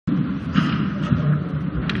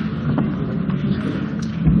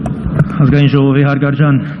Ազգային ժողովի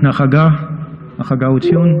հարգարժան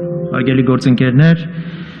նախագահություն, հարգելի գործընկերներ,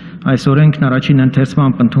 այս օրենքն առաջին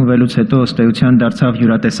ընթերցմամբ ընդունվելուց հետո ըստ էության դարձավ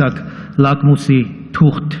յուրատեսակ լակմուսի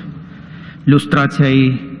թուղթ լյուստրացիայի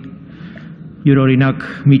յուրօրինակ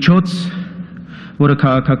միջոց, որը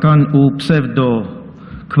քաղաքական ու պսևդո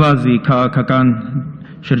քվազի քաղաքական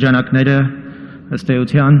շրջանակները ըստ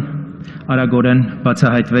էության արագորեն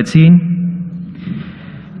բացահայտվեցին։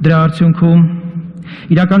 Դրա արդյունքում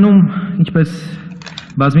իրականում, ինչպես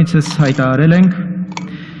բազմիցս հայտարարել ենք,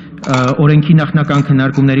 օրենքի նախնական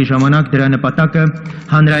քննարկումների ժամանակ դրա նպատակը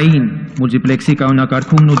հանրային մուլտիպլեքսի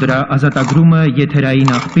կանոնակարգումն ու դրա ազատագրումը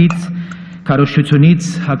եթերային աղբից, քարոզչությունից,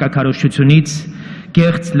 հակաքարոզչությունից,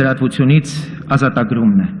 կեղծ լրատվությունից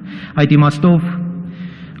ազատագրումն է։ Այդ իմաստով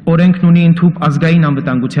օրենքն ունի ընդհանուր ազգային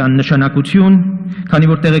անվտանգության նշանակություն, քանի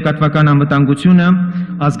որ տեղեկատվական անվտանգությունը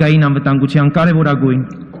ազգային անվտանգության կարևորագույն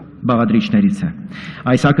բաղադրիչներից է։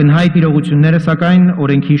 Այս ակնհայտ իրողությունները, սակայն,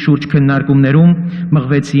 օրենքի շուրջ քննարկումներում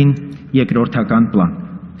մղվեցին երկրորդական պլան։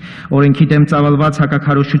 Օրենքի դեմ ծավալված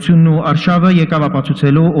հակաքարոզչությունն ու արշավը եկավ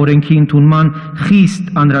ապացուցելու օրենքի ընդունման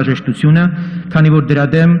խիստ անհրաժեշտությունը, քանի որ դրա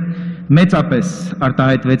դեմ մեծապես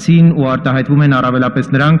արտահայտվեցին ու արտահայտվում են առավելապես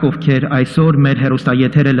նրանք, ովքեր այսօր մեր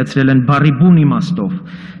հեռուստաեթերը լցրել են բառի բուն իմաստով,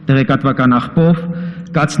 տեղեկատվական աղբով,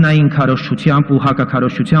 կացնային քարոզչությամբ ու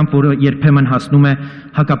հակաքարոզչությամբ, որը երբեմն հասնում է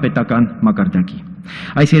հակապետական մակարդակի։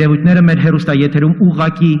 Այս երևույթները մեր հեռուստաեթերում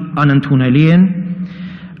ուղղակի անընդունելի են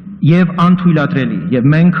և անթույլատրելի,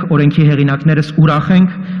 և մենք օրենքի հեղինակներս ուրախ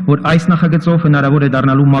ենք, որ այս նախագծով հնարավոր է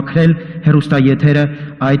դառնալու մաքրել հեռուստաեթերը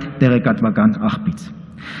այդ տեղեկատվական աղբից։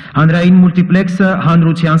 Հանրային մուլտիպլեքսը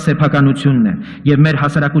հանրության սեփականությունն է, և մեր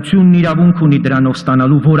հասարակությունն իրավունք ունի դրանով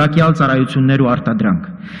ստանալու որակյալ ծառայություններ ու արտադրանք։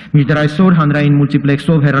 Մինչդեռ այսօր հանրային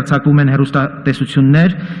մուլտիպլեքսով հեռարձակվում են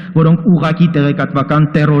հեռուստատեսություններ, որոնք ուղղակի տեղեկատվական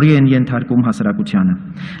տերորի են ենթարկում հասարակությանը։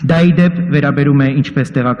 Դա ի դեպ վերաբերում է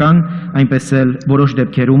ինչպես տեղական, այնպես էլ որոշ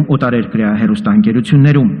դեպքերում օտարերկրյա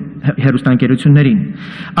հեռուստաընկերություններին։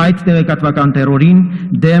 Այդ տեղեկատվական տերորին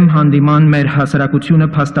դեմ հանդիման մեր հասարակությունը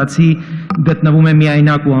փաստացի գտնվում է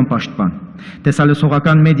միայնակ ու անպաշտպան։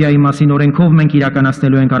 Տեսալսողական մեդիայի մասին օրենքով մենք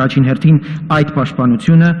իրականացնելու ենք առաջին հերթին այդ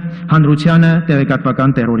պաշտպանությունը, հանրությանը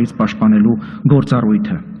տեղեկատվական տերորից պաշտպանելու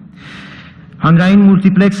գործառույթը։ Հանրային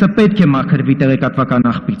մուլտիպլեքսը պետք է մաքրվի տեղեկատվական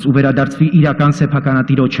աղբից ու վերադարձվի իրական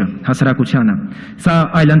սեփականատիրոջը, հասարակությանը։ Սա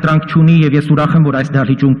այլընտրանք չունի, և ես ուրախ եմ, որ այս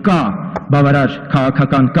դահլիճում կա բավարար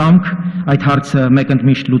քաղաքական կամք այդ հարցը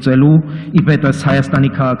մեկընդմիշտ լուծելու, իպետս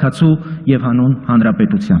Հայաստանի քաղաքացու և հանուն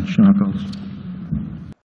հանրապետության։ Շնորհակալություն։